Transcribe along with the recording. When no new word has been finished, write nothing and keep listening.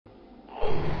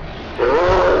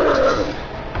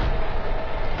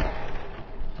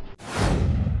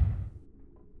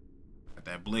Got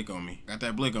that blick on me. Got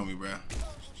that blick on me, bro.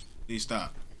 Please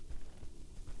stop.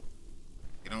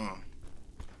 Get on.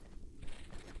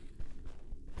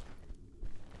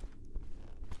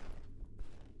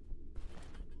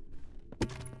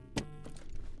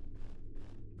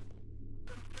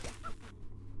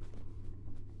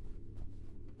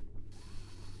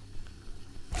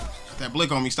 Got that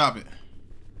blick on me. Stop it.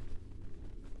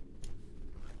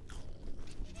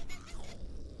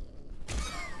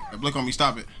 That blick on me.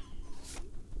 Stop it.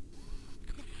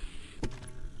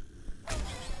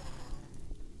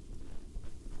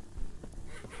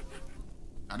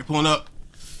 They pulling up.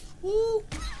 Woo.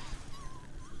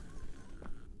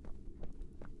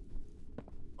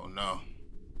 Oh no.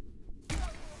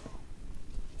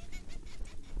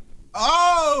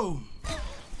 Oh!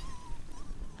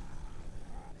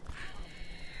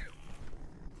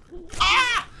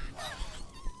 Ah!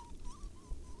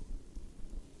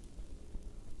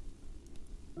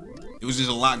 It was just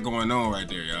a lot going on right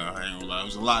there, y'all. I ain't gonna lie. It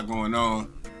was a lot going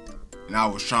on. And I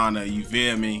was trying to, you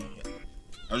feel me?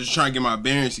 I was just trying to get my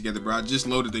bearings together, bro. I just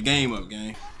loaded the game up,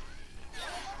 gang.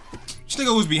 This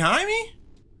nigga was behind me?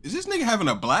 Is this nigga having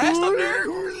a blast up there?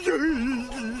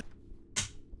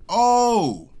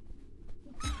 Oh!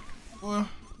 Well,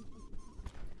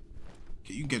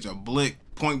 you get your blick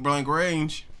point blank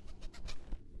range.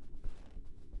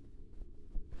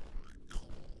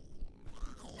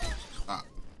 Ah.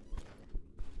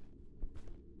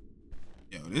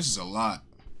 Yo, this is a lot.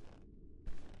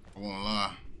 I won't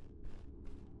lie.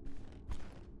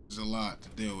 There's a lot to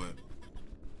deal with.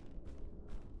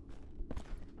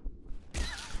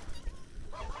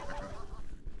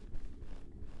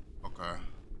 Okay.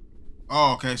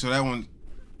 Oh, okay. So that one's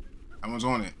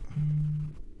on it.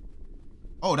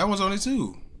 Oh, that one's on it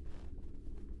too.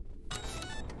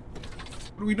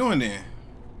 What are we doing then?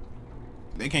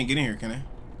 They can't get in here, can they?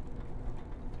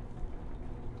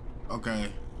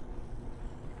 Okay.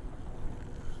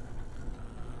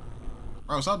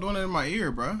 Bro, stop doing that in my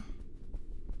ear, bro.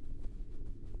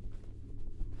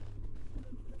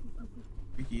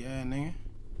 Freaky ass nigga.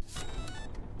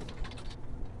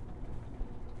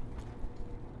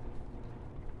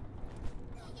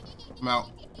 I'm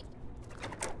out.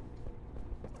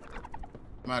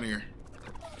 I'm out of here.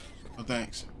 No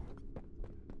thanks.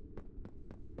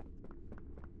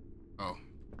 Oh.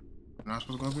 I'm not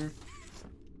supposed to go up here?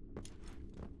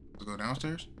 To go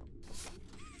downstairs?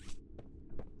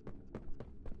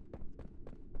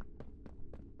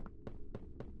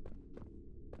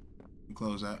 You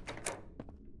close that.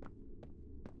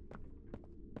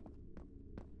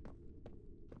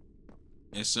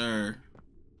 Yes, sir.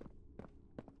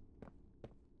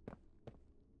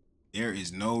 There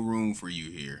is no room for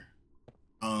you here.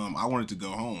 I wanted to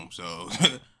go home, so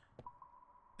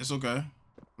it's okay.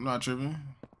 I'm not tripping.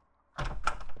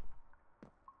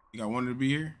 You got wanted to be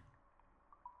here?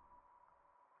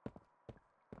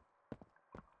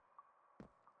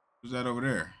 Who's that over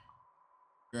there?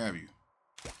 Grab you.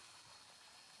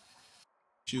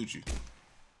 Shoot you.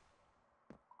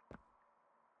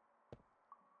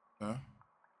 Huh?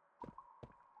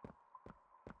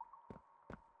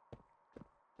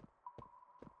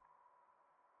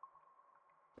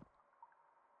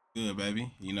 Good,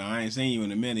 baby. You know, I ain't seen you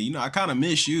in a minute. You know, I kind of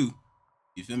miss you.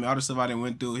 You feel me? All the stuff I done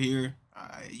went through here,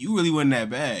 you really wasn't that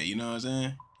bad. You know what I'm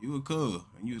saying? You were cool,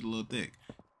 and you was a little thick.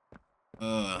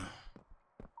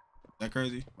 That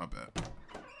crazy? My bad.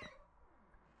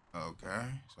 Okay,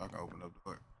 so I can open up the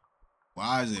door.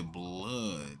 Why is it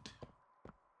blood?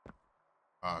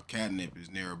 Catnip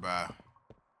is nearby.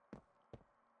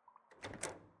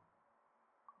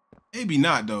 Maybe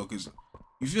not though, cause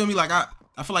you feel me? Like I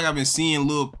feel like I've been seeing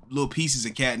little pieces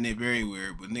of catnip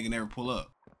everywhere, but nigga never pull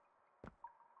up.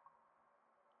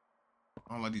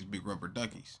 I don't like these big rubber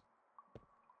duckies.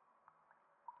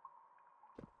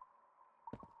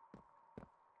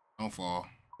 Don't fall.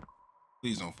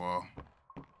 Please don't fall.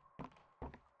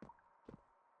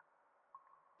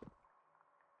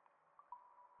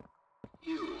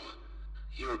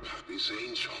 You're Pappy's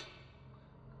angel.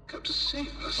 Come to save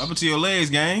us. Up to your legs,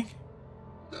 gang.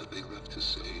 Nothing left to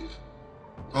save.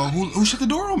 Oh, who shut the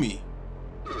door on me?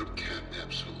 Bird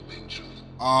catnaps home angel.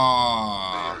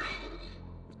 Ah. They're home.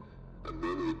 A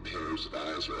myriad pairs of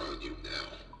eyes are on you now.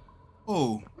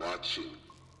 Oh. Watching,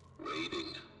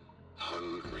 waiting,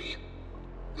 hungry.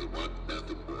 They want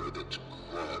nothing more than to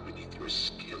crawl beneath your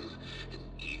skin and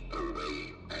eat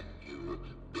away at you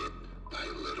bit by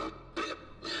little bit.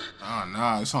 Oh,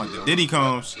 nah, it sounds like the Diddy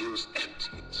comes. Feels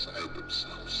empty inside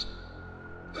themselves.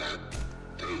 That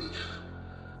thing,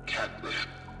 catnap,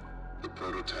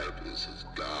 prototype is his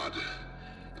god,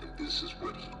 and this is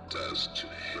what he does to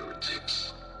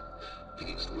heretics.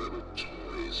 These little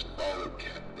toys follow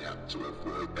Catnap to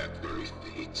avoid that very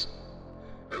fate,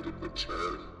 and in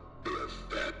return, they are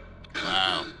fed.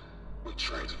 Wow. We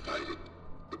try to fight it.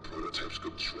 The prototype's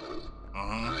control.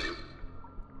 I am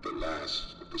the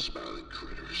last of the smiling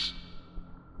critters.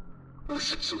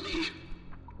 Listen to me.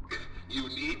 You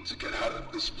need to get out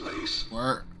of this place.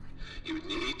 Word. You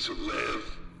need to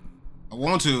live. I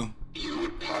want to. You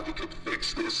and Poppy could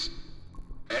fix this.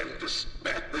 End this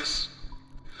madness.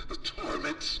 The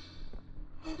torment.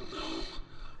 Oh no.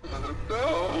 Oh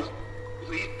no.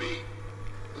 Leave me.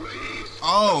 Please.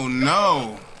 Oh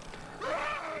no.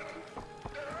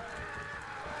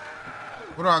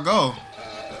 Where do I go?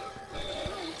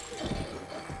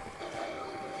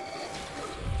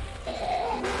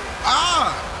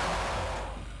 Ah!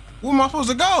 Where am I supposed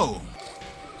to go?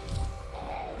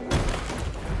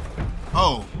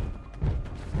 Oh.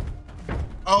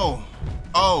 Oh.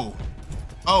 Oh.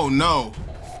 Oh no.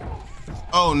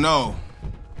 Oh no.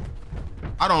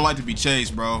 I don't like to be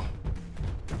chased, bro.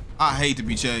 I hate to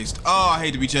be chased. Oh, I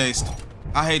hate to be chased.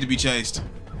 I hate to be chased.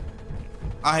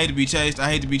 I hate to be chased. I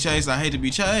hate to be chased. I hate to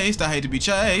be chased. I hate to be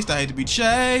chased. I hate to be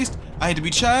chased. I hate to be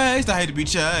chased. I hate to be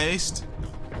chased.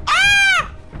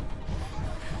 Ah!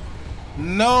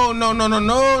 No, no, no, no,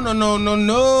 no, no, no, no,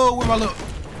 no. Where my little...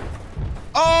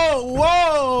 Oh,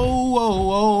 whoa, whoa,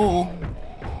 whoa.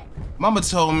 Mama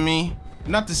told me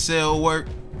not to sell work.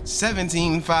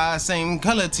 17.5, same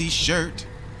color t-shirt.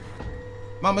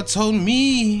 Mama told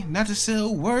me not to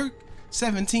sell work.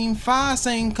 17.5,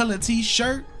 same color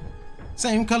t-shirt.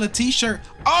 Same color t-shirt.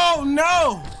 Oh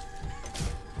no!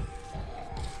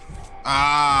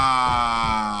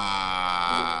 Ah.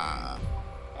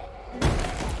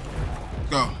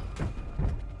 Go.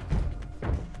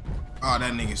 Oh,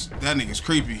 that nigga's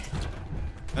creepy.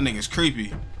 That nigga's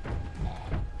creepy.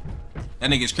 That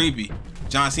nigga's creepy.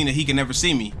 John Cena, he can never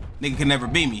see me. Nigga can never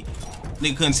beat me.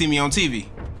 Nigga couldn't see me on TV.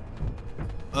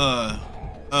 I'm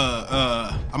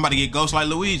about to get ghost like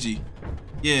Luigi.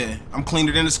 Yeah, I'm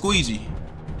cleaner than a squeegee.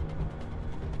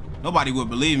 Nobody would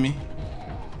believe me.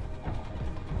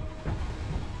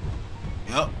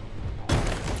 Yep.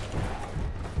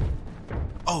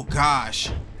 Oh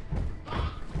gosh.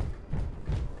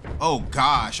 Oh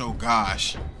gosh, oh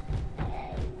gosh.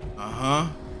 Uh-huh.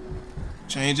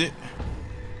 Change it.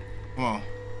 Come on.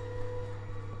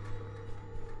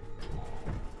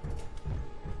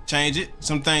 Change it.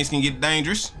 Some things can get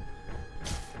dangerous.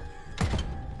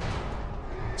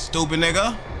 Stupid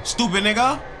nigga. Stupid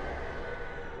nigga.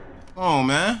 Come on,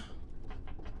 man.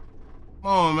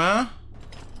 Come on, man.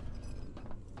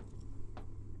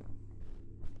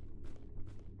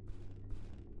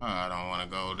 I don't want to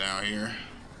go down here.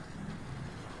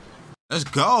 Let's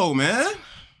go, man.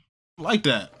 I like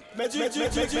that. Magic.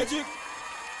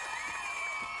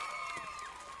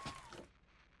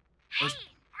 Hey,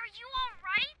 are you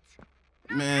alright?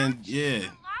 Man, yeah.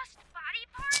 Lost body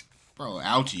parts? Bro,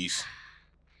 ouchies.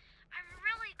 I'm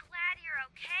really glad you're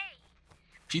okay.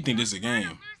 She think this is a game.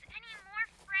 Don't lose any more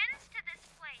friends to this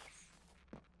place.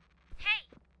 Hey,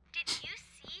 did you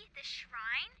see the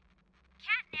shrine?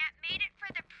 Catnap made it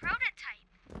for the prototype.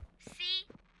 See,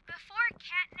 before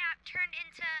Catnap turned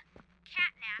into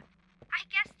Catnap, I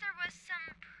guess there was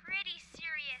some pretty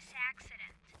serious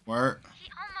accident. Word.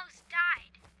 He almost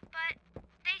died, but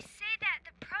they say that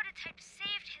the prototype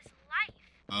saved his life,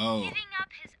 giving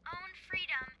up his own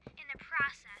freedom in the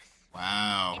process.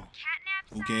 Wow. In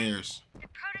Catnap's Who eyes, cares?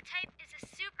 the prototype is a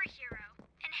superhero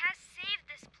and has saved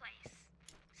this place.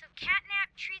 So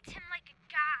Catnap treats him like a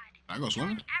god, I go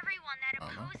swimming? killing everyone that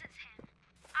Oh, no. opposes him,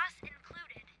 us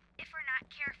included, if we're not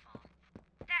careful.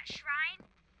 That shrine,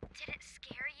 did it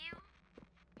scare you?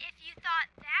 If you thought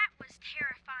that was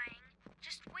terrifying,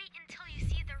 just wait until you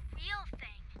see the real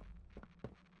thing.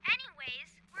 Anyways,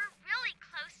 we're really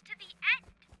close to the end.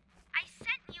 I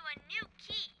sent you a new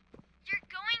key. You're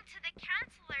going to the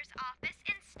counselor's office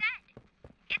instead.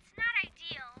 It's not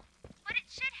ideal, but it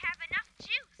should have enough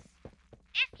juice.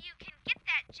 If you can get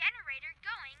that generator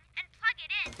going and plug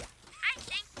it in, I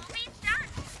think we'll be done.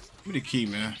 Give me the key,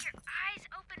 man. Keep your eyes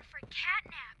open for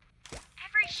Catnap.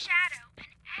 Every shadow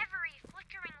and every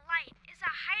flickering light is a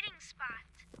hiding spot.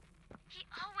 He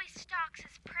always stalks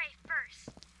his prey first.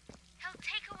 He'll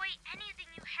take away anything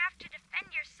you have to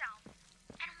defend yourself.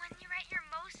 And when you're at your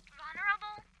most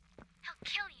vulnerable, he'll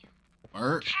kill you.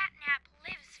 Word. Catnap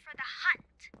lives for the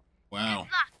hunt. Wow.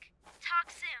 Good luck. Talk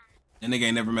soon. That nigga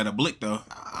ain't never met a blick though.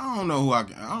 I don't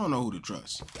know who to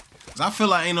trust. Cause I feel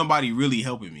like ain't nobody really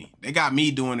helping me. They got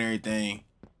me doing everything,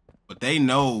 but they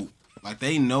know, like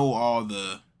they know all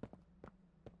the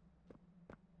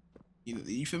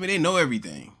You feel me? They know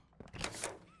everything.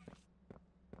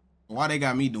 Why they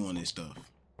got me doing this stuff?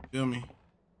 Feel me?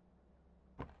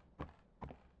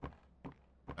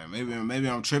 Like maybe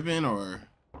I'm tripping, or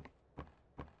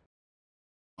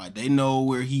like they know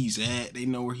where he's at. They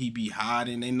know where he be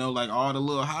hiding. They know like all the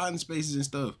little hiding spaces and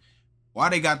stuff. Why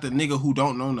they got the nigga who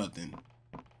don't know nothing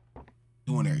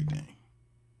doing everything?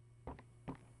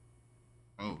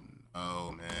 Oh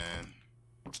no, man.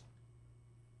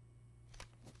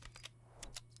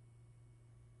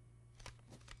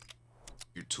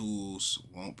 Your tools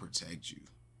won't protect you.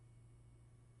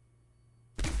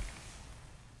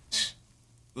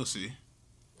 We'll see.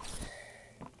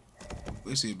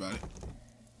 We'll see about it.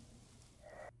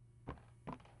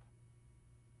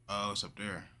 Oh, it's up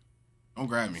there. Don't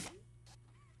grab me.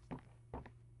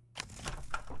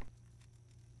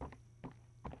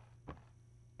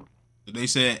 So they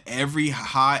said every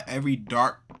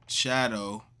dark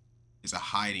shadow is a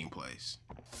hiding place.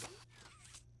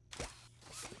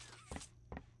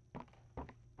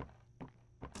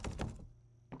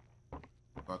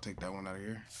 I'll take that one out of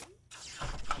here.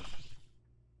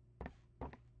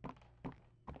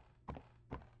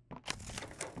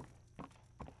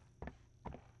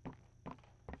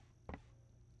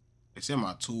 They said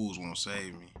my tools won't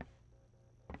save me.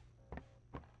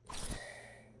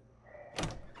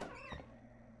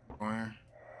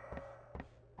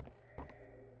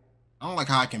 I don't like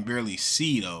how I can barely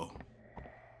see though.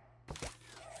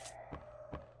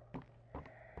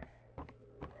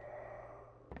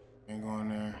 Ain't going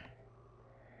there.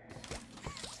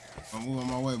 I'm moving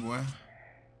my way, boy.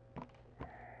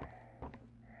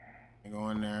 Ain't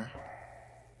going there.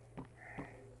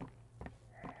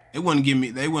 They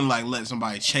wouldn't like let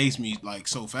somebody chase me like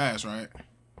so fast, right?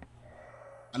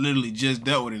 I literally just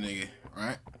dealt with a nigga,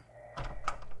 right?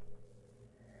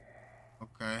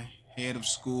 Okay, head of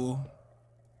school.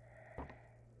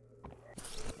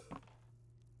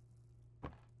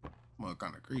 Well,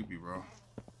 kind of creepy, bro.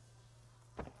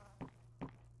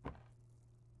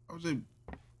 What was it? What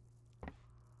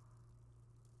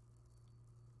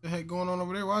the heck going on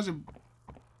over there? Why is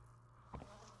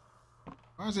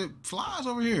it flies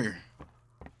over here?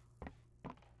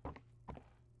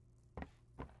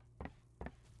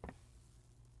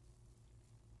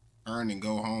 Earn and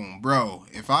go home. Bro,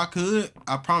 if I could,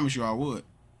 I promise you I would.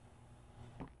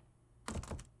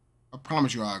 I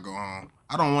promise you I'd go home.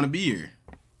 I don't want to be here.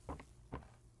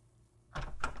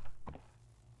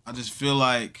 I just feel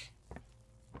like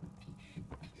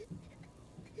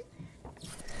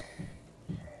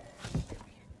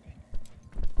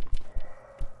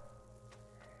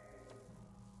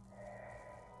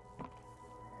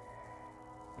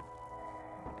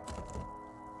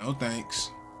no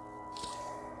thanks.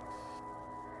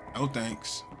 No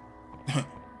thanks.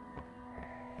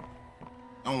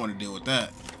 Don't want to deal with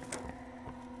that.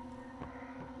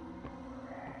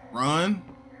 Run?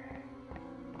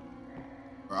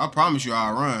 Bro, I promise you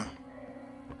I'll run.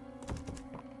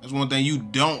 That's one thing you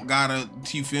don't gotta,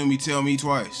 you feel me, tell me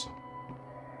twice.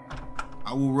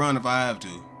 I will run if I have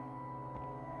to.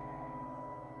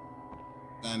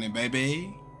 Down there,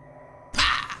 baby.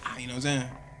 Ah, you know what I'm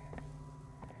saying?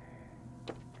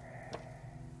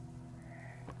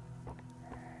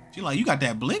 She like, you got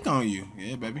that blick on you.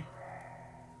 Yeah, baby.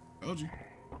 Told you.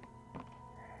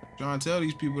 Trying to tell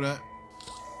these people that.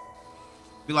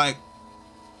 Be like,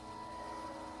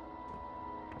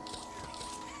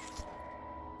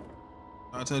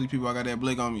 I tell these people I got that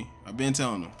blick on me. I've been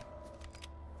telling them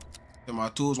that my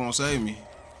tools won't save me.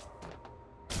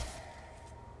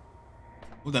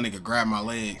 What that nigga grab my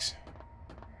legs?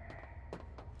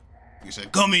 He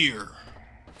said, come here.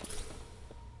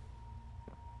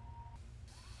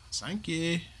 Thank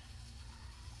you.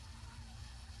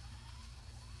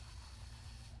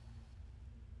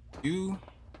 You.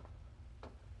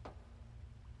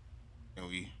 And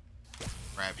we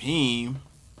grab him.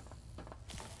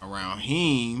 Around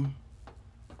him.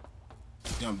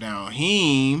 Jump down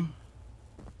him.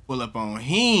 Pull up on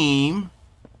him.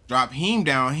 Drop him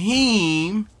down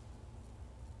him.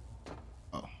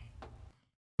 Oh.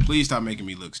 Please stop making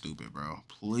me look stupid, bro.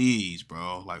 Please,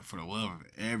 bro. Like, for the love of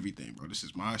everything, bro. This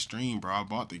is my stream, bro. I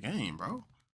bought the game, bro.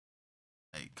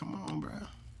 Hey, come on, bro.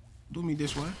 Do me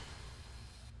this way.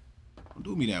 Don't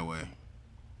do me that way.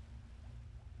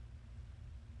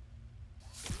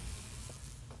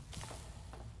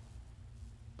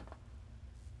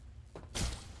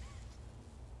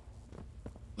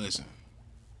 Listen.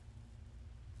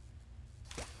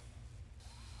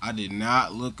 I did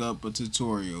not look up a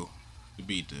tutorial to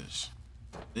beat this.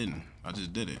 Didn't. I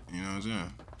just did it. You know what I'm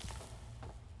saying?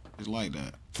 It's like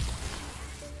that.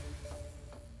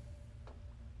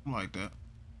 I'm like that.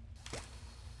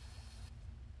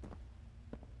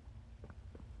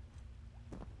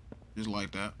 Just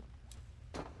like that.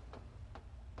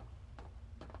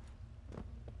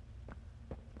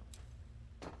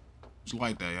 Just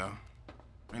like that, y'all.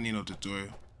 I need no tutorial.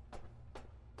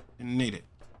 Didn't need it.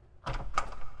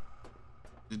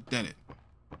 Just did it.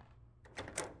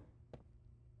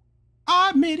 I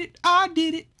admit it. I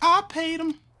did it. I paid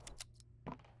him.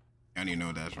 I don't even know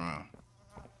what that's wrong.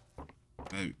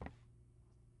 Maybe.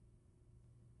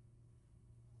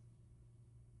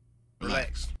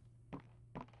 Relax.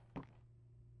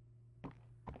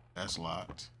 That's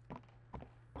locked.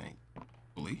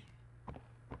 Thankfully.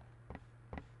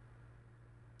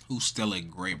 Who's Stella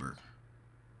Graber?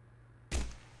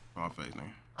 My face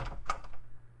name.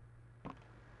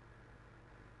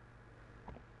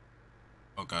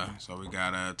 Okay, so we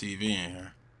got a TV in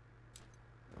here.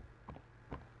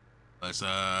 Let's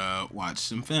watch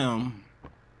some film.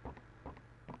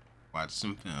 Watch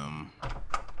some film.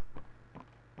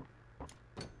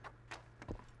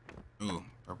 Ooh,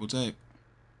 purple tape.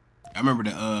 I remember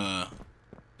the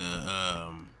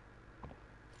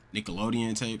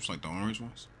Nickelodeon tapes, like the orange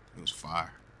ones. It was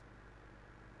fire.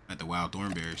 At the Wild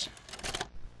Thornberries.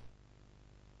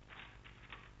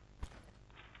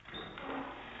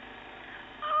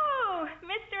 Oh,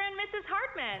 Mr. and Mrs.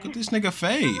 Hartman. Look at this nigga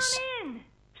face. Come on in.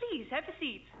 Please, have a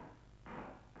seat.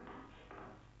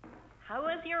 How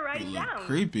was your ride You look down?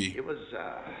 creepy. It was,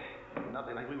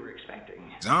 nothing like we were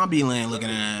expecting. Zombieland looking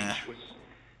at.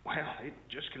 Well, it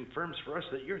just confirms for us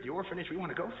that you're the orphanage we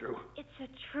want to go through. It's a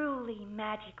truly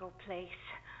magical place.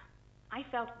 I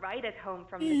felt right at home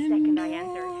from the second I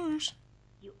entered.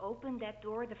 You open that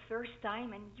door the first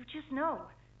time and you just know.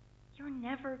 You're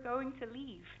never going to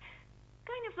leave.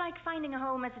 Kind of like finding a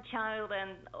home as a child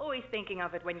and always thinking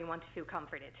of it when you want to feel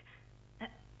comforted.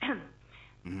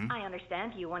 I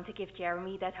understand you want to give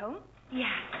Jeremy that home? Yes,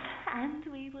 and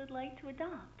we would like to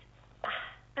adopt. Ah,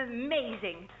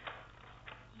 amazing.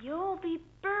 You'll be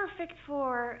perfect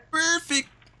for... Perfect.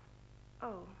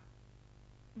 Oh.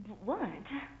 What?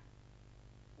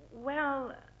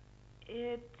 Well,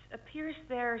 it appears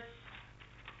there's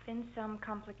been some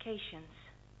complications.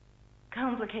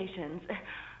 Complications?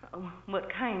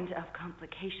 What kind of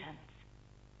complications?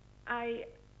 I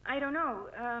don't know.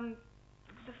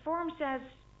 The form says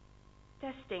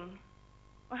testing.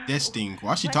 Testing.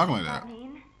 Why is she talking like that? What does that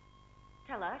mean?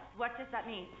 Tell us. What does that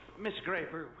mean? Miss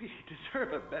Graper, we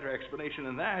deserve a better explanation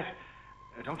than that.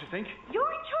 Don't you think?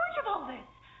 You're in charge of all this.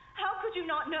 How could you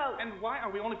not know? And why are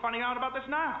we only finding out about this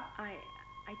now? I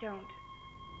don't.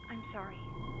 I'm sorry.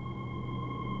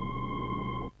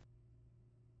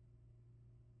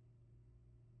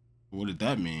 What did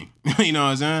that mean? You know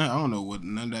what I'm saying? I don't know what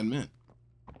none of that meant.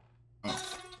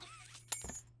 Oh.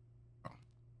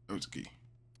 That was the key.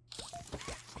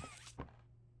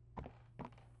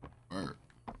 Word.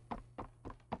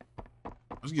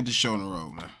 Let's get this show on the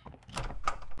road, man.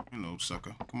 You know,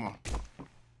 sucker. Come on.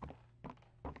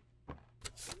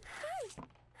 Hi,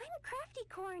 I'm Crafty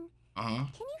Corn. Uh-huh. Can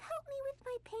you help me with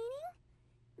my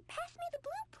painting? Pass me the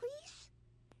blue, please.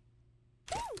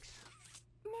 Thanks.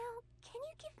 Now, can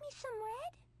you give me some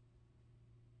red?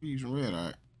 Use some red,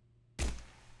 alright.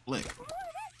 Flick. More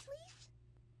red, please.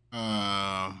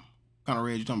 What kind of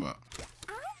red you talking about?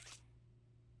 Out?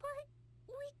 But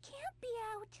we can't be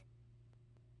out.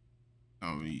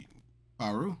 I mean,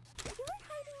 Paru. You're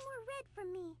hiding more red from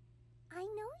me. I know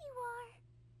you are.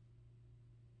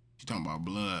 She talking about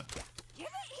blood. Give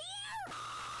it here!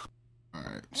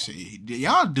 Alright, see,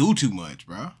 y'all do too much,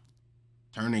 bro.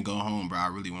 Turn and go home, bro. I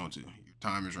really want to. Your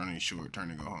time is running short. Turn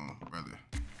and go home, brother.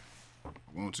 I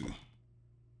want to.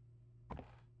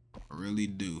 I really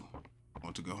do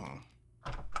want to go home.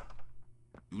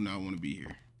 Do not want to be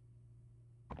here.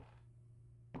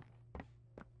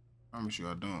 Promise you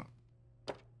I don't.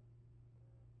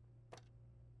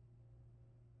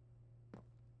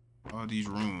 All these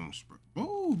rooms, bro.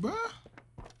 Oh, bro.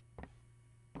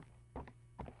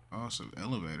 Oh, it's an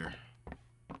elevator.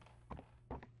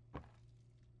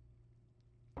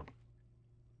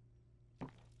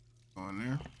 Go in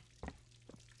there.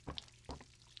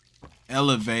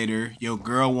 Elevator. Your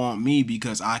girl want me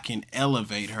because I can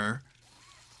elevate her.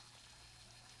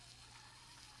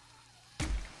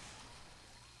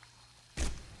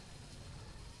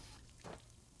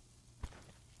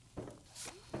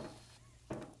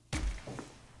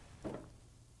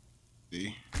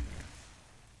 See?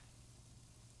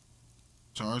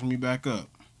 Charge me back up.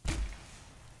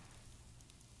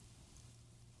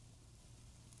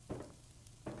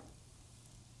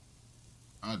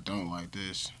 I don't like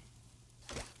this.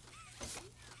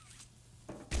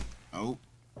 Oh.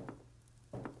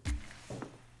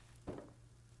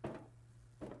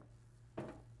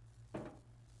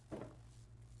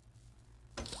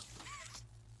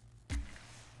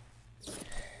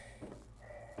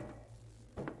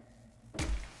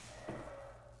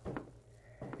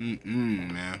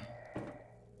 Man.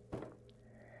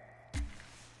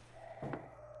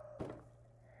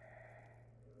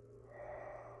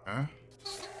 Huh?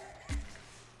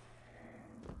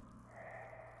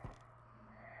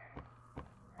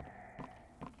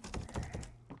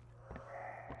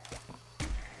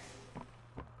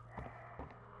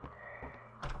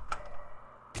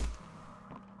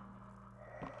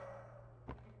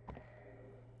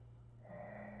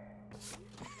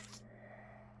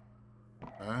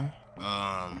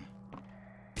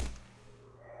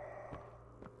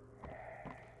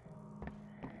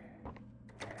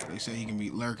 They say he can be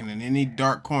lurking in any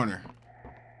dark corner.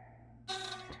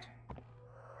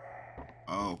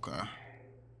 Okay.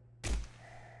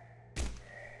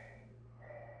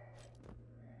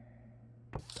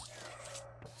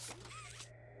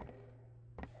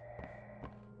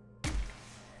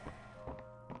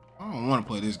 I don't want to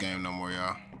play this game no more,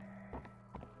 y'all.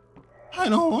 I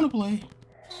don't want to play.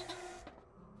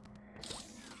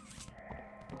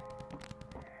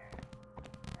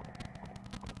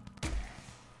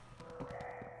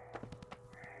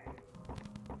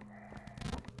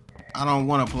 I don't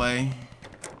want to play.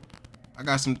 I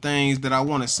got some things that I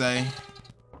want to say.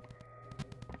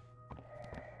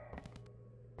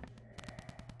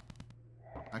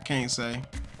 I can't say.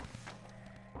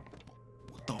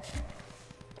 What the?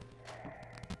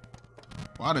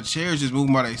 Why the chairs just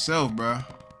moving by themselves, bruh?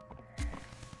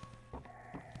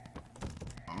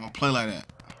 I don't play like that.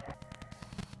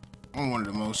 I'm one of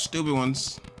the most stupid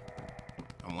ones.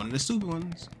 I'm one of the stupid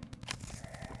ones.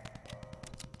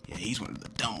 Yeah, he's one of the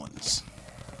dumb ones.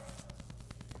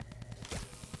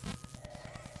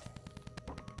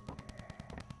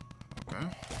 Okay.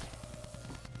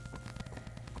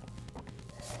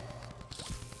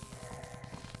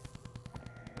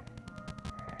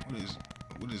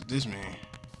 What does this mean?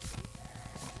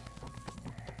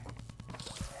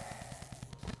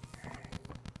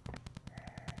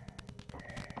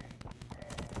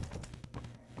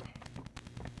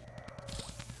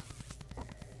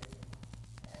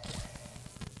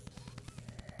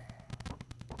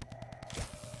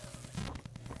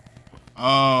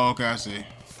 Oh, okay, I see.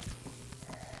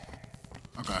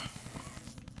 Okay.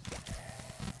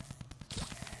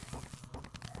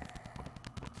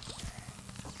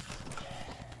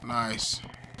 Nice.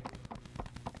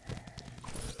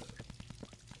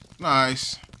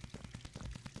 Nice.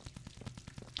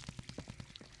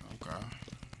 Okay.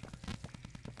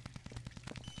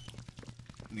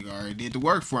 Nigga already did the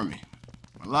work for me.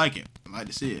 I like it. I like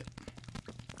to see it.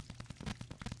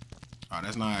 Oh,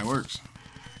 that's not how it works.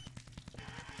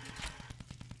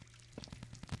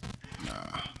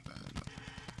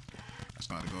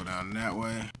 Gotta go down that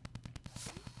way.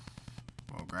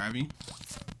 Well, grabby.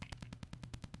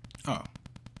 Oh.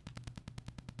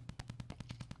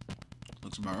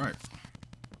 Looks about right.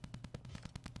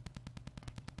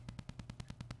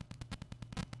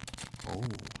 Oh.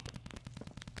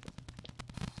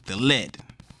 The lead.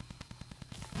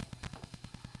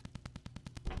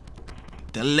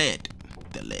 The lead.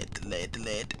 The lead, the lead, the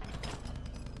lead.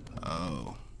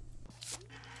 Oh.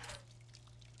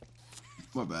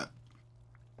 My bad.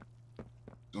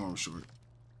 The arm short.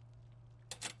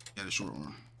 Yeah, the short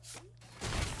one.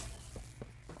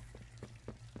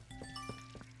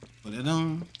 Put it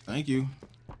on. Thank you.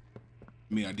 I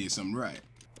mean, I did something right.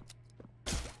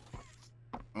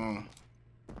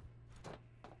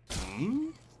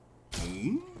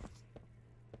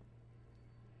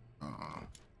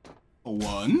 A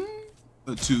one,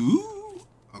 a two.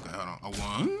 Okay, hold on. A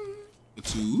one, a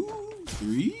two,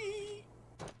 three.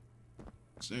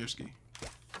 Seriously.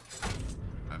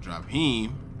 I drop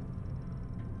him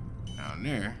down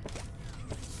there.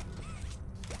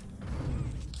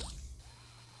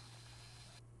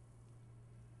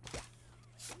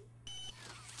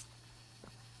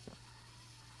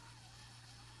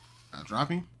 I drop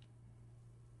him.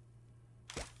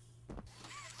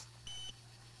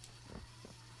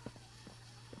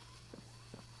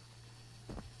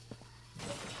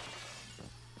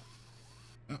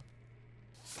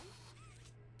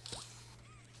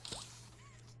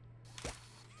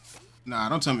 Nah,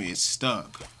 don't tell me it's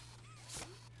stuck.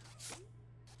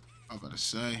 I'm about to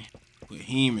say, put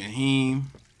him and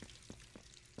him.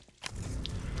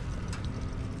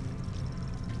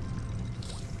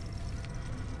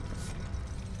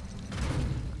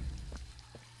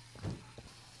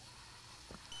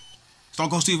 Stone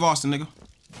Cold Steve Austin, nigga.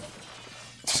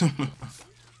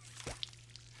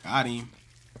 Got him.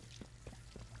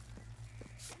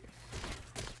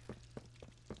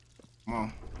 Come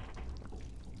on.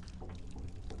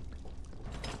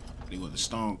 He was a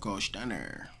Stone Cold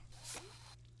Stunner.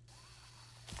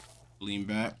 Lean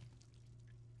back.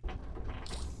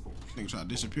 Nigga try to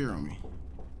disappear on me.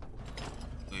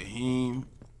 Put him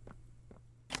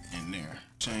in there.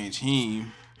 Change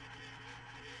him.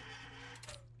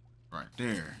 Right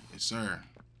there. Yes, sir.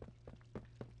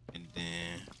 And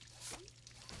then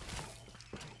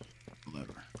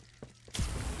lever.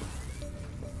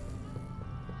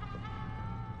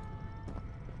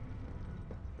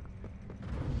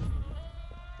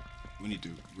 We need to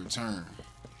return.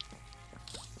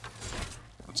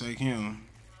 I'll take him.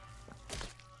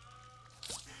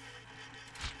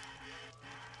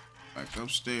 Back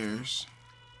upstairs.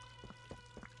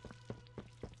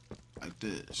 Like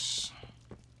this.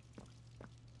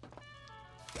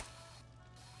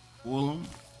 Pull him.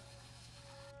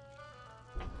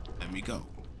 Let me go.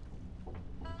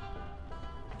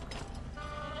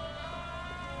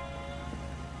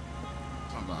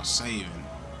 Talking about saving.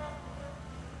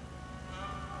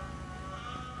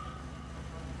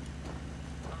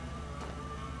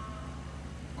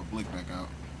 My blick back out.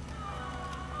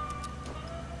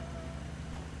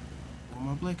 Pull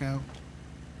my blick out.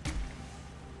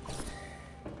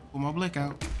 Pull my blick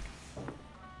out.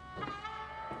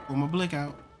 Pull my blick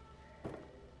out.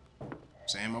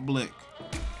 Saying my blick.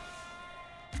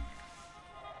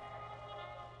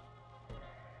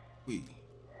 We.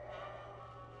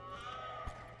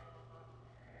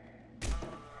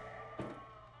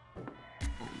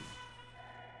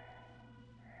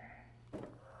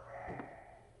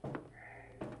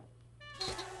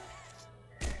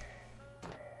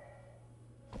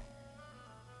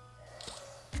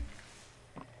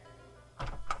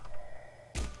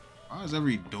 Why is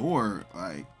every door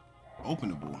like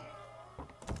openable?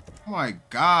 Oh my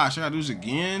gosh, I gotta do this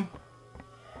again?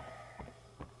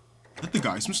 Let the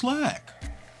guy some slack.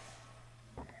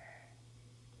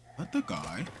 Let the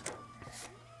guy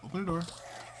open the door.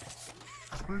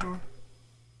 Open the door.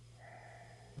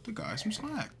 Let the guy some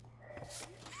slack.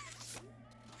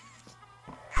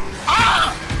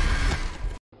 Ah!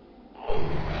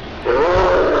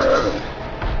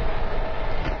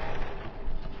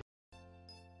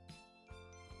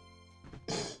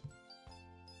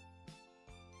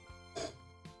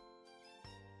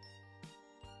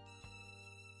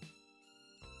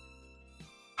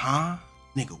 Huh?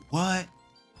 Nigga, what?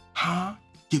 Huh?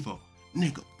 Give a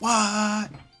nigga,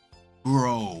 what?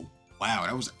 Bro, wow,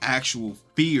 that was actual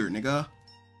fear, nigga.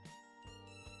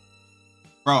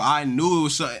 Bro, I knew it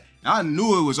was something. I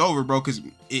knew it was over, bro, because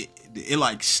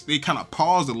it kind of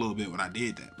paused a little bit when I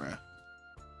did that, bro.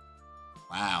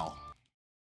 Wow.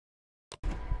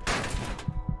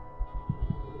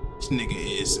 This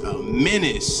nigga is a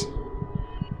menace.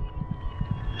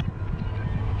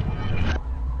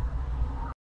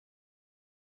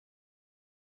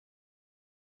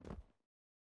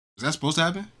 Is that supposed to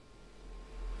happen?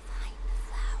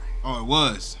 Oh, it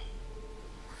was.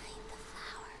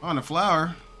 On the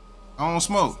flower. I don't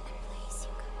smoke.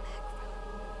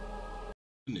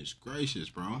 Goodness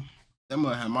gracious, bro. That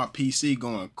must have my PC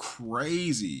going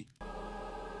crazy.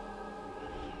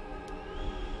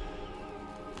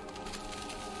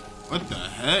 What the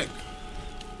heck?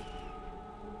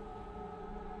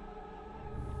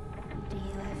 Do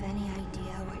you have any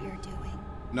idea what you're doing?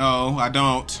 No, I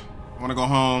don't. I want to go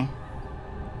home.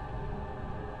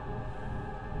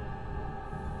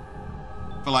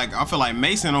 I feel like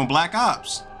Mason on Black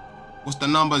Ops. What's the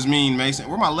numbers mean, Mason?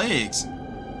 Where are my legs? Do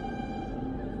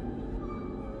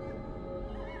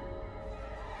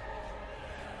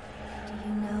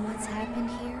you know what's happened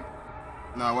here?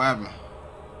 Nah, what happened?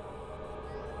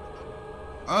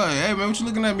 Oh, hey, man, what you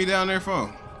looking at me down there for?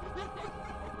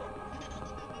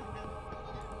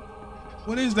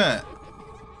 What is that?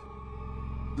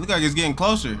 Look like it's getting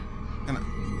closer. Can I...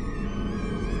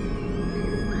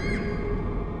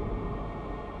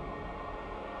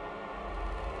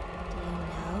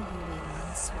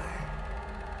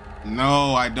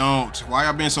 No, I don't. Why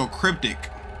y'all being so cryptic?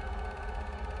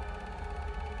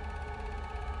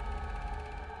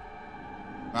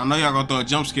 I know y'all gonna throw a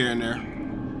jump scare in there.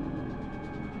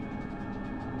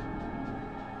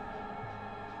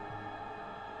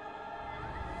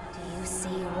 Do you see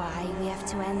why we have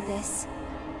to end this?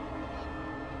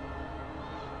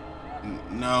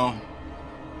 No.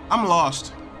 I'm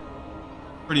lost.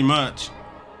 Pretty much.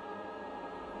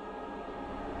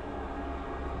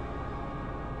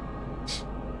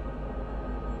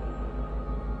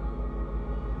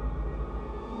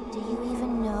 Do you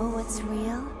even know what's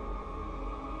real?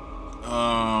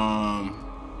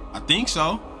 I think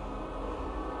so.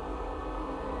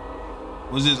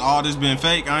 Was this all this been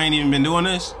fake? I ain't even been doing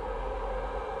this.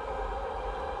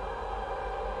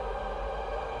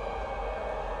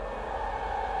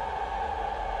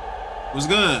 What's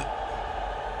good?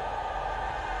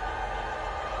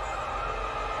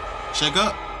 Shake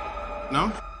up?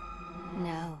 No?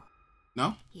 No,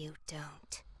 No? you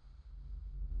don't.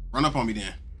 Run up on me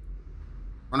then.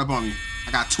 Run up on me.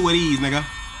 I got 2 of these, nigga.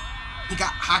 He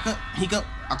got Hiccup. Hiccup.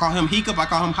 I call him Hiccup. I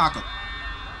call him Hiccup.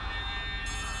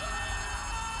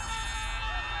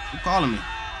 Who calling me?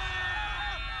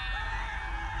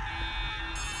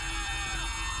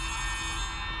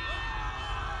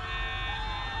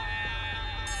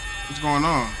 What's going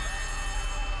on?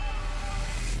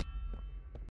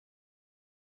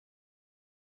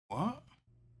 What?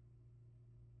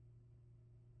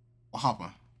 What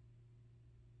happened?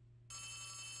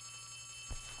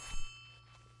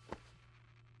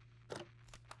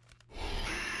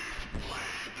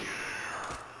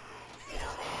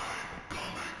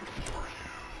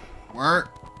 Word?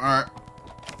 Alright.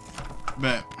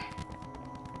 Bet.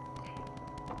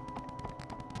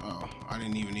 Oh, I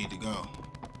didn't even need to go.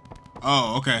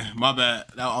 Oh, okay. My bad.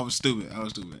 I was stupid. I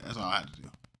was stupid. That's all I had to do.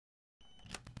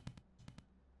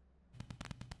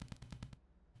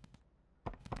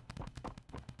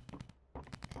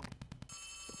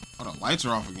 Oh, the lights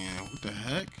are off again. What the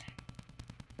heck?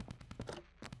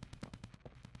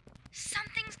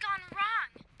 Something's gone wrong.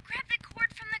 Grab the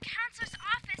cord from the counselor's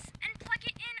office and plug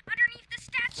it in underneath the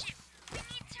statue. We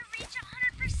need to reach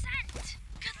 100%.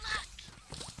 Good luck.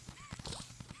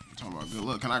 I'm talking about good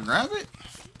luck. Can I grab it?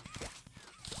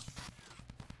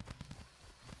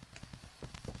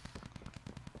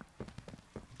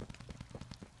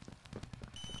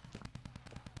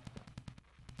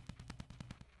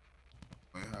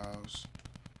 Playhouse.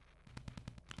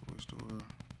 Toy store.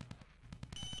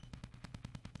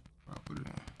 I'll put it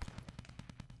in.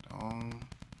 Dome.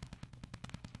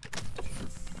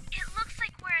 It looks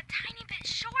like we're a tiny bit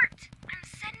short. I'm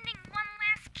sending one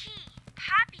last key.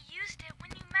 Poppy used it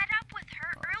when you met up with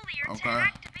her earlier to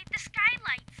activate the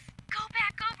skylights. Go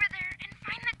back over there and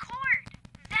find the cord.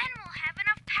 Then we'll have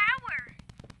enough power.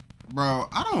 Bro,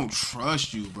 I don't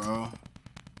trust you, bro.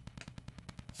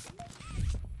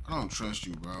 I don't trust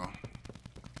you, bro.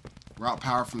 Route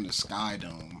power from the Sky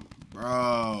Dome.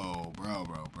 Bro.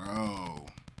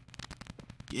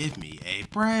 Give me a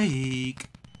break.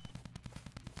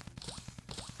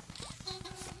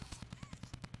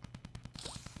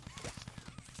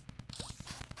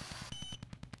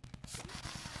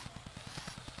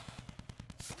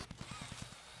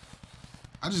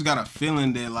 I just got a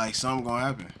feeling that like something gonna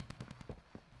happen.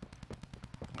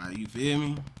 Like, you feel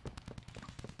me?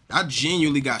 I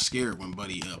genuinely got scared when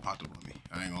Buddy popped up on me.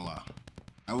 I ain't gonna lie.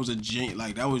 That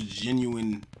was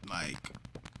genuine, like,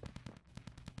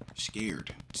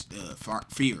 scared,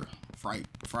 fear, fright.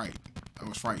 I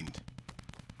was frightened.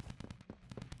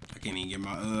 I can't even get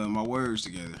my words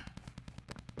together.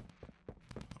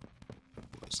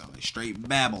 It sounds like straight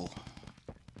babble.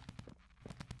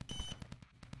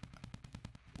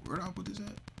 Where do I put this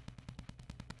at?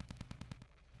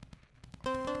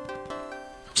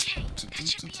 Okay, that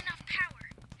should be enough power.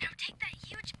 Now take that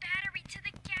huge battery to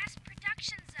the gas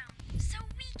production zone so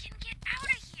we can get out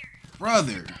of here.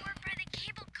 Brother. Door by the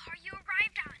cable car you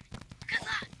arrived on. Good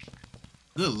luck.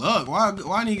 Good luck?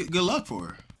 Why I need good luck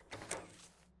for?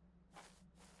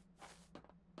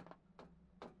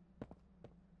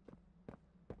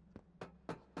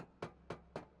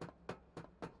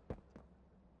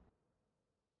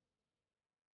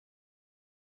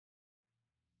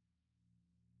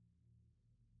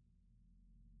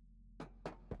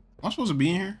 Am I supposed to be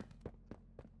in here?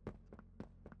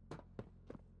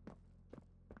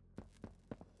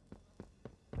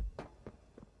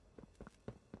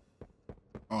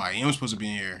 Oh, I am supposed to be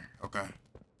in here. Okay.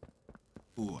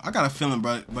 Ooh, I got a feeling,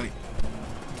 buddy.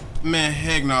 Man,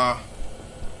 heck nah.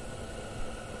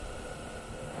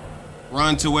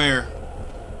 Run to where?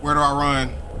 Where do I run?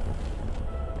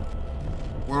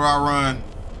 Where do I run?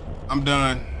 I'm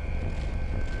done.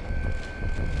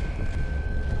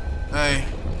 Hey.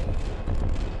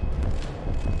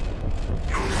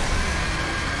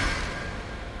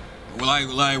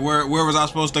 Like, where was I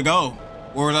supposed to go?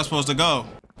 Where was I supposed to go?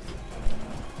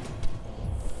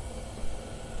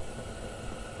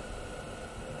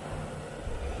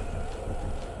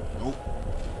 Nope.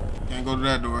 Can't go to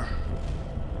that door.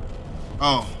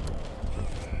 Oh.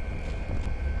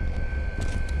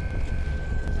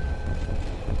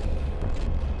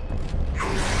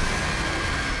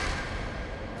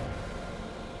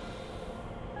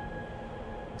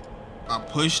 I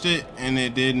pushed it and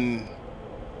it didn't.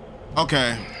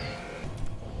 Okay.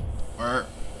 Alright.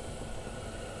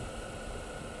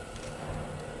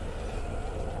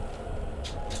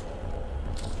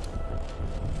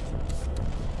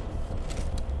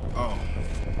 Oh.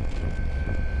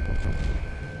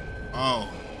 Oh.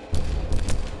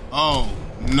 Oh,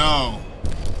 no.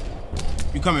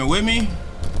 You coming with me?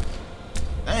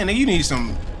 Dang, nigga, you need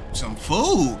some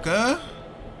food, cuz.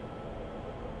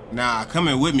 Nah,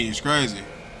 coming with me is crazy.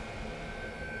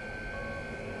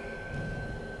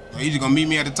 Oh, you just gonna meet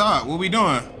me at the top. What we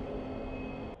doing?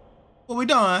 What we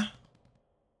doing?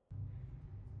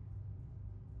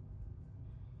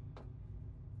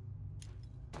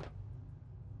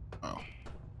 Oh.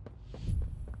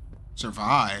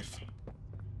 Survive?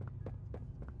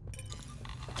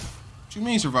 What you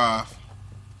mean survive?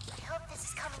 I hope this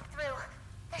is coming through.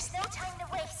 There's no time to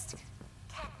waste.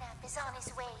 Catnap is on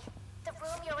his way. The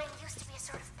room you're in used to be a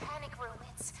sort of panic room.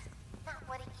 It's not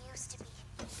what it used to be.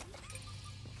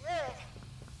 Good.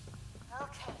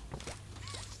 Okay.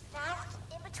 Now,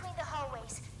 in between the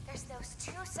hallways, there's those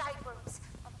two side rooms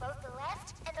on both the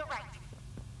left and the right.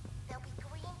 There'll be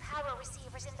green power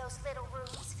receivers in those little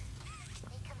rooms.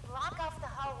 They can block off the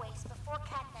hallways before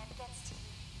Catnap gets to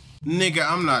you. Nigga,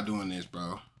 I'm not doing this,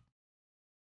 bro.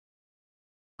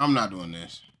 I'm not doing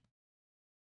this.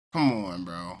 Come on,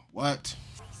 bro. What?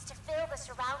 To fill the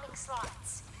surrounding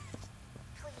slots.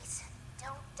 Please,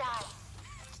 don't die.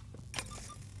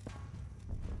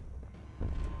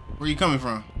 Where you coming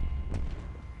from?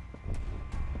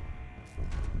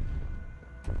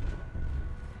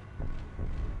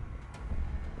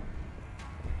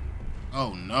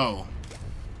 Oh, no.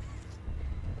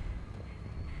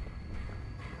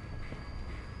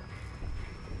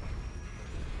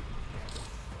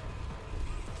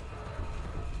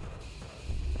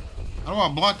 How do I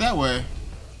block that way?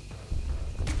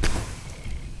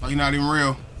 Oh, he not even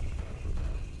real.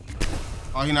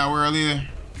 Oh, he not real either.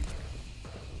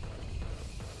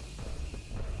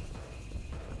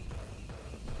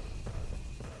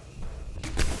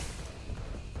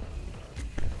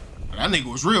 That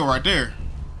nigga was real right there.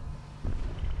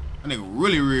 That nigga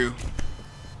really real.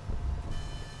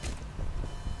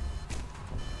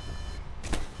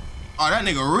 Oh, that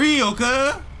nigga real,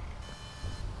 cuz.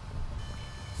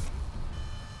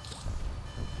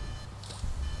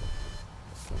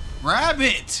 Grab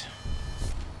it.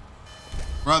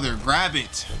 Brother, grab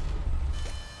it.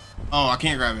 Oh, I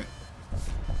can't grab it.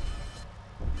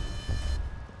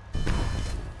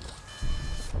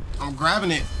 I'm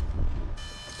grabbing it.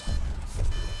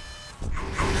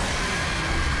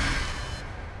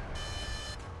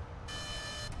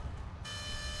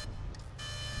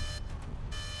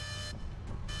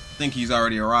 I think he's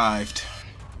already arrived.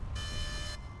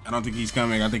 I don't think he's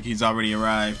coming. I think he's already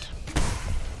arrived.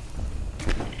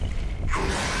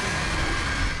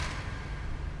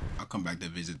 I'll come back to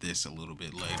visit this a little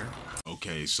bit later.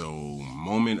 Okay, so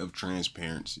moment of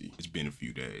transparency. It's been a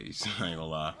few days. I ain't gonna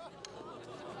lie.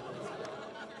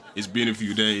 It's been a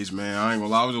few days, man. I ain't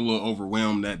gonna lie. I was a little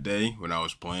overwhelmed that day when I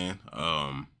was playing.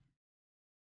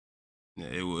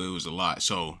 It was a lot.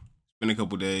 So it's been a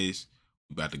couple days.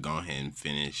 We about to go ahead and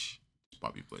finish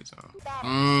Poppy Playtime.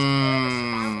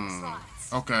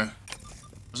 Okay.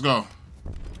 Let's go.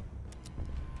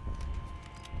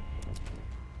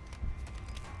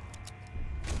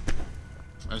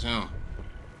 That's him.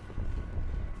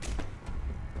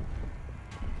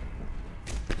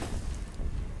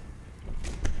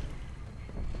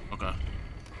 Okay.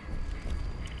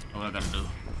 What I gotta do?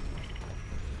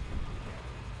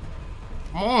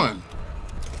 Come on.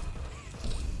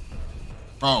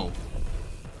 Bro.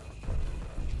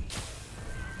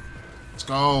 Let's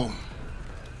go.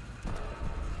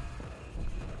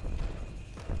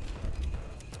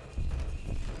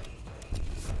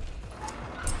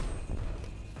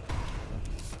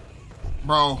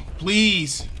 Bro,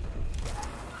 please.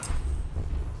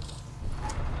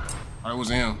 Oh, it was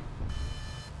him.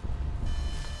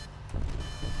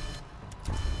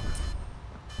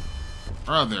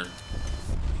 Brother.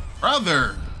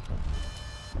 Brother.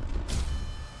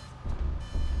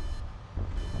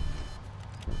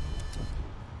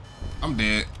 I'm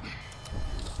dead.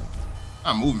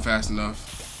 I'm moving fast enough.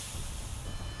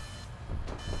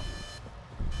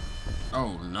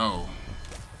 Oh no.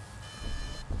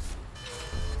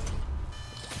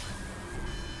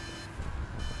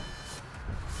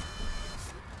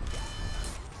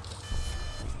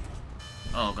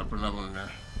 Oh, gotta put another one in there.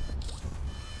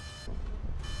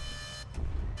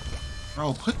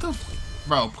 Bro,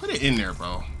 put it in there,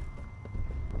 bro.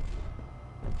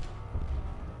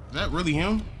 Is that really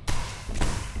him?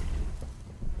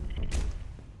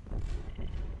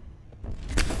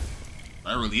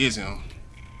 That really is him.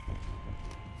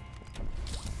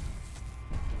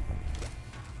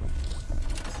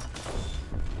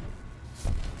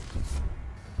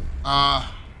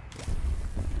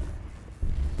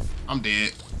 I'm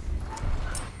dead.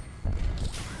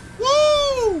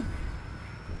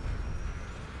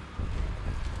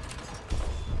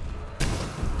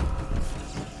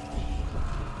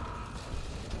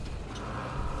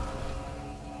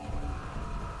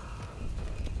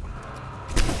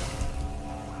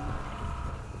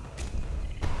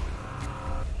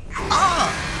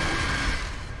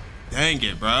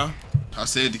 blanket, bro. I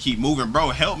said to keep moving,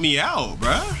 bro. Help me out,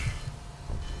 bro.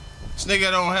 This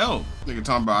nigga don't help. Nigga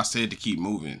talking about I said to keep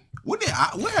moving. What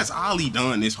has Ollie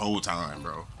done this whole time,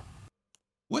 bro?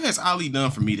 What has Ollie done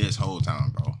for me this whole time,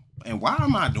 bro? And why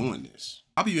am I doing this?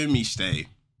 Ollie made me stay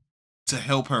to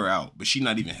help her out, but she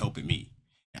not even helping me.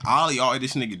 And Ollie, all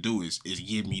this nigga do is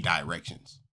give me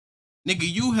directions. Nigga,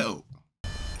 you help.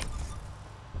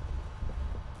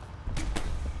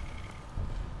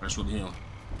 That's with him.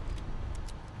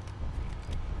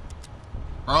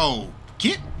 Bro,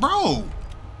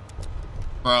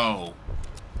 bro.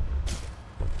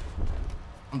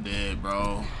 I'm dead,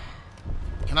 bro.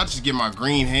 Can I just get my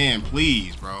green hand,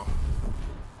 please, bro?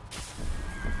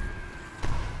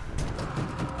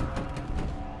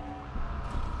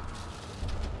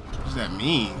 What does that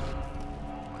mean?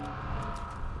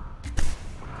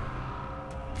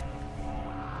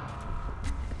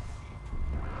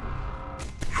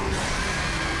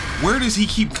 Where does he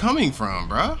keep coming from,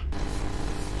 bro?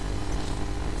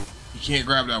 You can't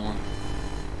grab that one.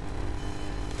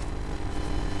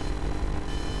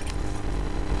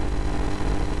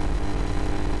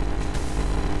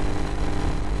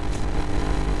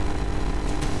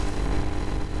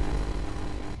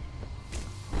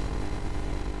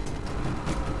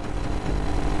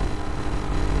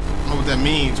 What that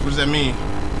means? What does that mean?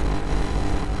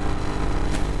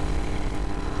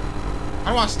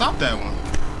 How do I stop that one?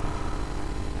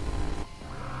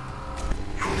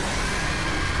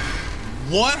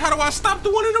 What? How do I stop the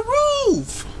one in the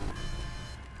roof?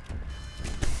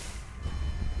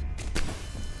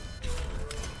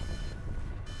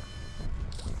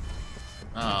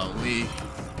 Golly.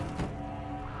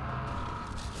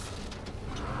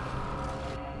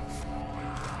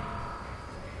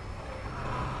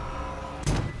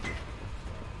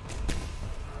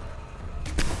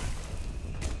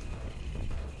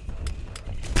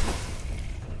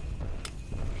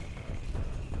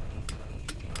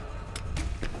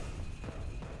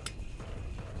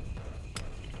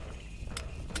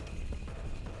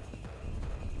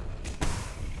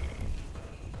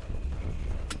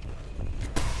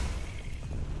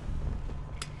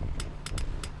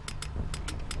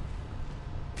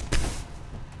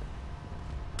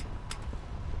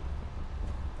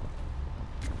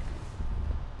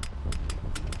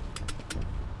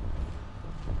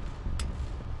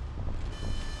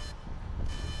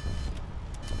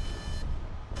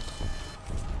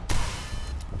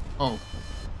 Oh.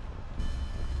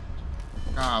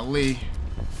 Golly.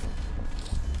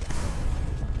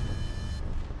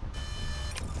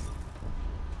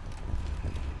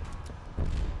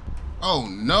 Oh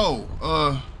no.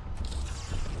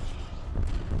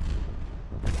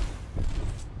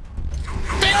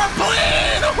 They're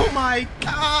playing! Oh my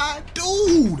god,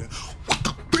 dude! What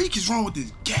the freak is wrong with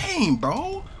this game,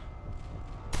 bro?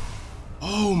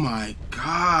 Oh my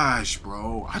gosh,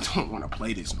 bro. I don't want to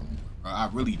play this no more. I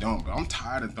really don't, but I'm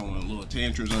tired of throwing little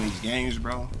tantrums on these games,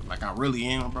 bro. Like, I really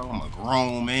am, bro. I'm a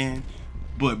grown man.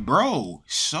 But, bro,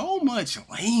 so much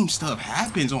lame stuff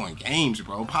happens on games,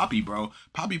 bro. Poppy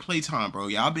Playtime, bro.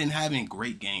 Y'all been having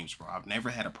great games, bro. I've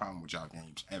never had a problem with y'all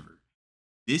games, ever.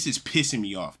 This is pissing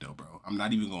me off, though, bro. I'm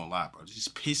not even gonna lie, bro. This is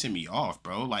pissing me off,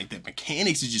 bro. Like, the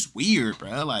mechanics is just weird,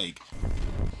 bro. Like...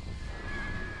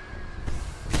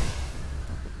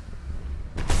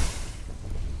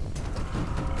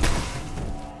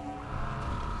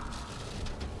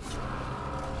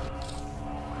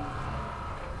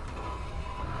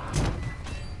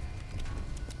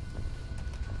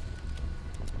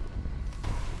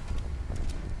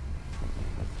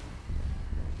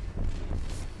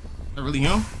 that really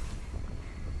him?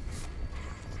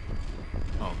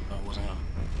 Oh, no, it wasn't him.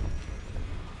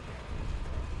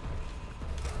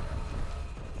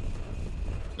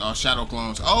 Oh, shadow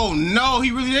clones. Oh no,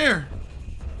 he really there.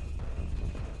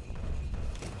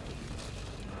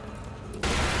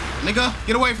 Nigga,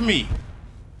 get away from me.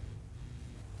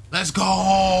 Let's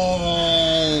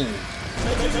go.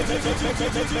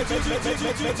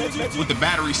 With the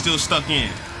battery still stuck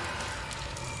in.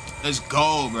 Let's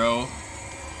go, bro.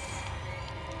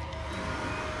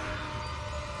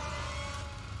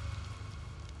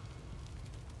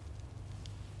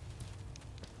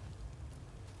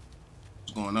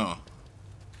 What's going on?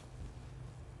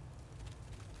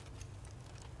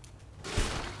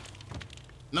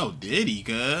 No, did he,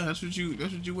 cuz? That's what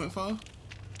you went for?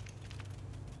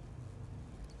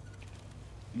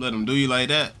 Let him do you like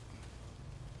that?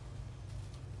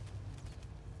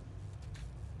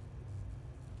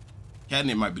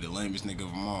 Catnip might be the lamest nigga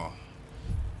of them all.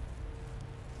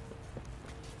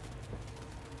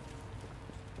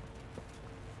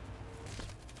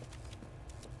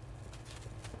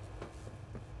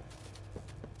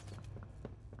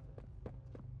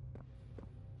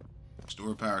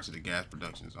 Restore power to the gas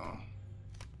production zone.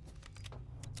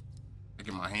 I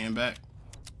get my hand back.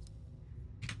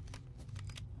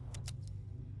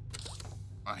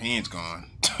 My hand's gone.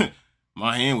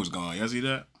 My hand was gone. Y'all see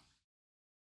that?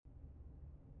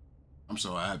 I'm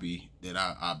so happy that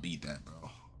I beat that,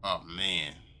 bro. Oh,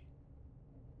 man.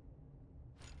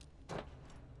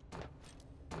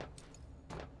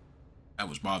 That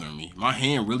was bothering me. My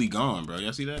hand really gone, bro.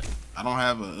 Y'all see that? I don't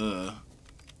have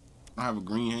a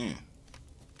green hand.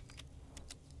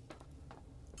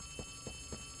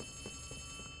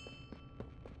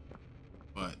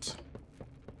 But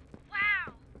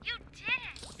Wow, you did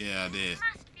it. yeah, I did. You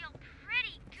must feel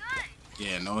pretty good.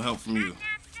 Yeah, no help from you.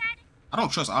 Catnap said, I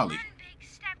don't trust Ollie. one big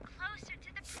step closer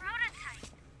to the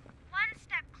prototype. One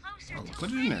step closer Oh, to put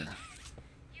it in winning. there.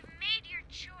 You've made your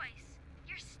choice.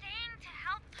 You're staying to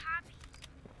help Poppy.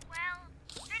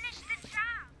 Well, finish the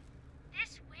job.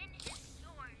 This win is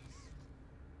yours.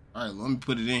 All right, let me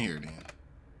put it in here then.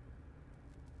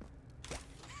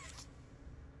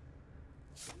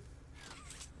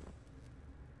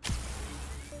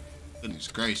 Goodness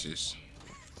gracious.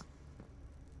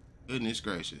 Goodness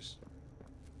gracious.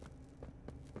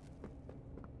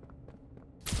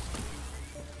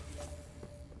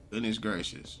 Goodness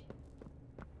gracious.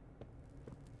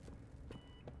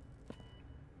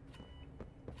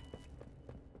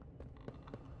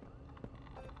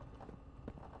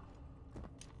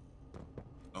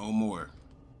 No more.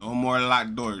 No more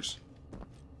locked doors.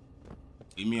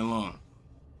 Leave me alone.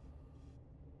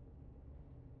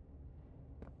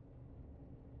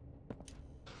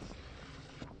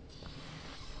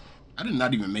 I did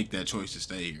not even make that choice to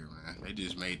stay here, man. They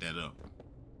just made that up.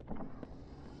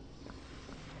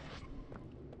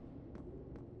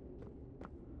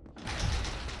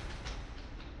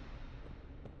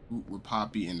 With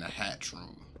Poppy in the hatch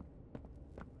room.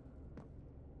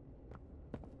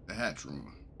 The hatch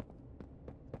room.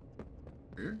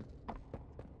 Here?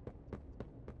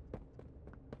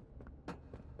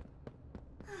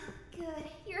 Good,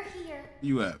 you're here. Where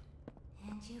you at?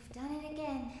 And you've done it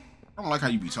again. I don't like how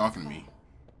you be talking to me.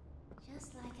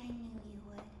 Just like I knew you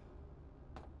would.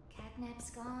 Catnap's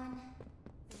gone.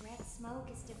 The red smoke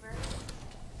is diverted.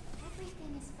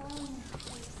 Everything is falling into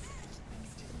place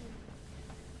thanks to you.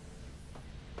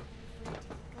 If we're to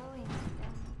keep going,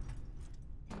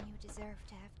 then you deserve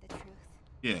to have the truth.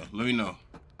 Yeah, let me know.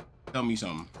 Tell me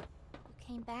something. You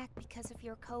came back because of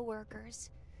your coworkers.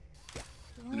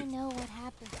 You want to know what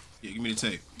happened Yeah, give me the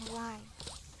tape. and why.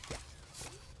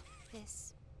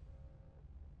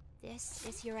 This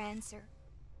is your answer.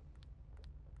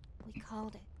 We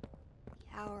called it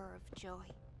the hour of joy.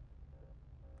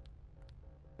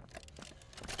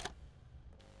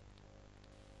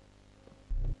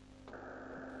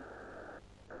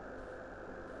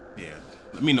 Yeah,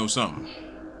 let me know something.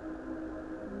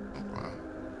 Wow.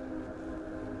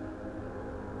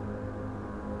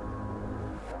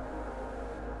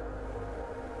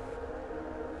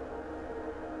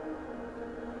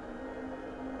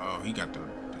 Oh, he got the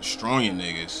destroying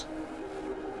niggas.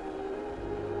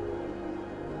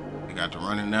 They got the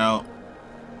running out.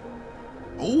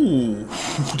 Oh,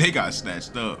 they got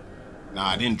snatched up. Nah,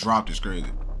 I didn't drop this crazy.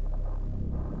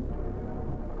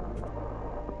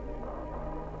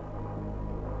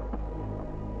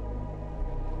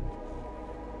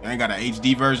 I ain't got an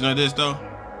HD version of this though.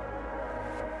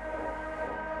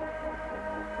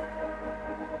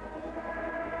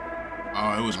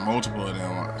 Oh, it was multiple of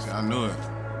them. See, I knew it.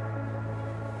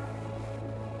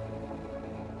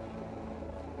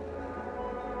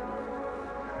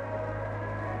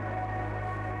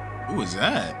 Who was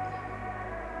that?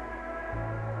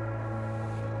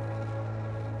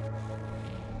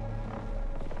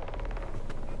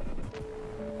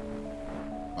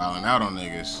 Wilding out on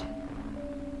niggas.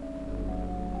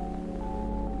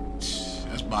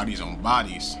 That's bodies on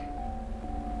bodies.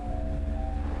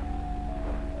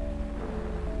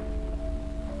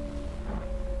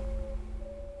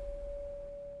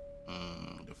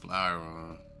 The flower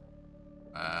room.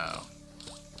 Wow.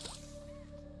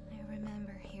 I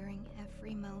remember hearing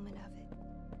every moment of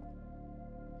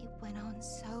it. It went on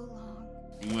so long,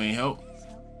 You ain't help?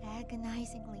 so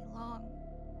agonizingly long.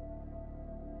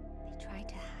 They tried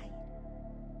to hide,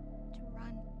 to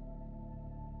run,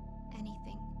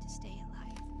 anything to stay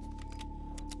alive.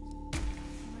 I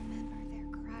remember their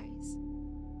cries.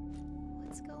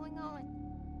 What's going on?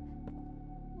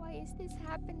 Why is this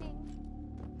happening?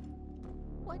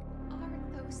 What are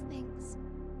those things?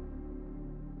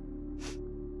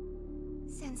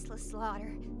 Senseless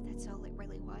slaughter, that's all it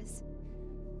really was.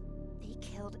 They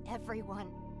killed everyone.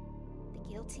 The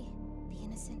guilty, the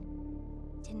innocent,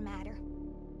 didn't matter.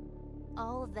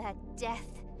 All of that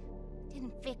death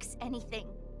didn't fix anything.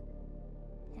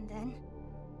 And then,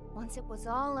 once it was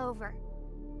all over,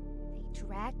 they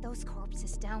dragged those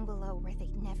corpses down below where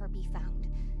they'd never be found.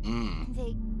 And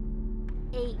they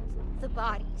ate the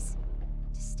bodies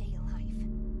to stay alive.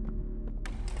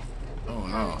 Oh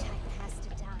no. Type has to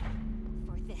die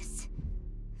for this.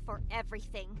 For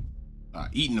everything.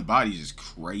 Eating the bodies is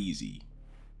crazy.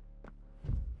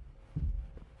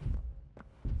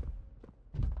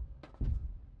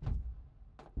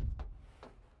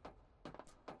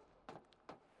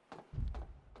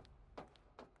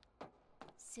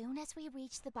 Soon as we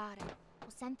reach the bottom, we'll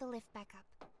send the lift back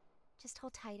up. Just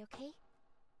hold tight, okay?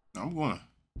 I'm gonna.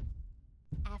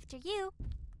 After you.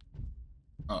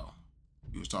 Oh,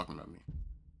 he was talking about me.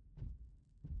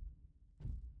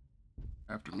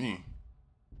 After me.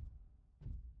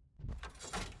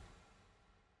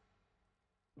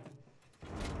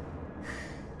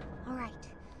 All right.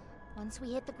 Once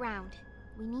we hit the ground,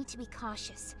 we need to be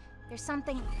cautious. There's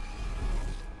something...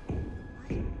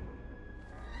 What?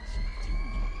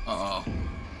 Uh-oh.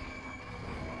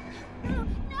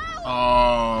 No!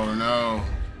 Oh, no.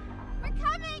 We're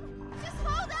coming! Just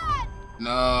hold on!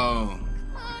 No.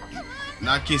 Come on!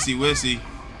 Not Kissy Wissy.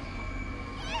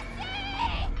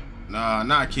 Kissy! Nah,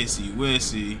 not Kissy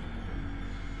Wissy.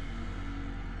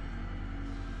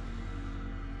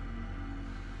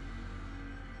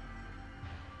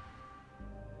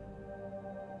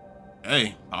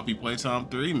 Hey, Poppy Playtime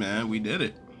 3, man. We did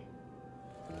it.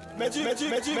 Magic.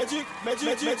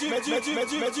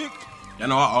 I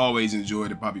know I always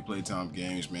enjoyed the Poppy Playtime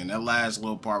games, man. That last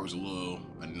little part was a little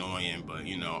annoying, but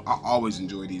you know, I always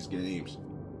enjoy these games.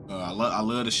 I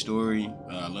love the story.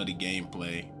 I love the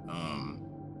gameplay.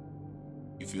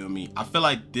 You feel me? I feel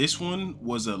like this one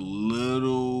was a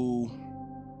little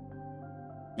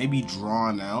maybe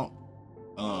drawn out.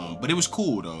 But it was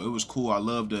cool though. It was cool. I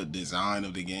love the design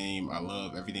of the game. I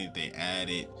love everything that they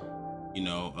added. You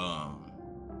know,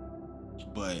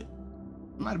 but it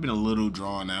might have been a little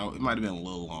drawn out. It might have been a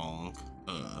little long.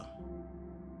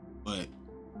 But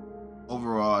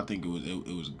overall, I think it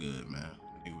was good, man.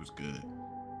 It was good.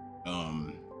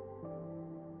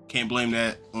 Can't blame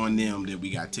that on them that we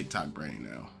got TikTok brain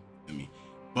now. I mean,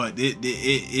 but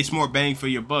it's more bang for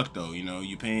your buck though. You know,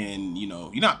 you're paying. You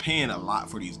know, you're not paying a lot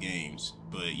for these games,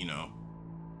 but you know,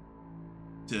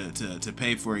 to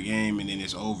pay for a game and then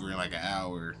it's over in like an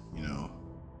hour, you know,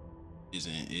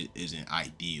 isn't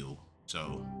ideal.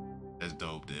 So that's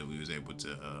dope that we was able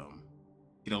to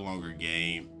get a longer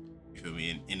game. You feel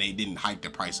me? And they didn't hike the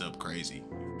price up crazy.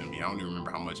 You feel me? I don't even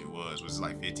remember how much it was. Was it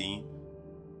like 15?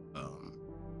 I don't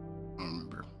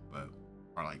remember, but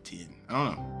or like 10. I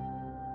don't know.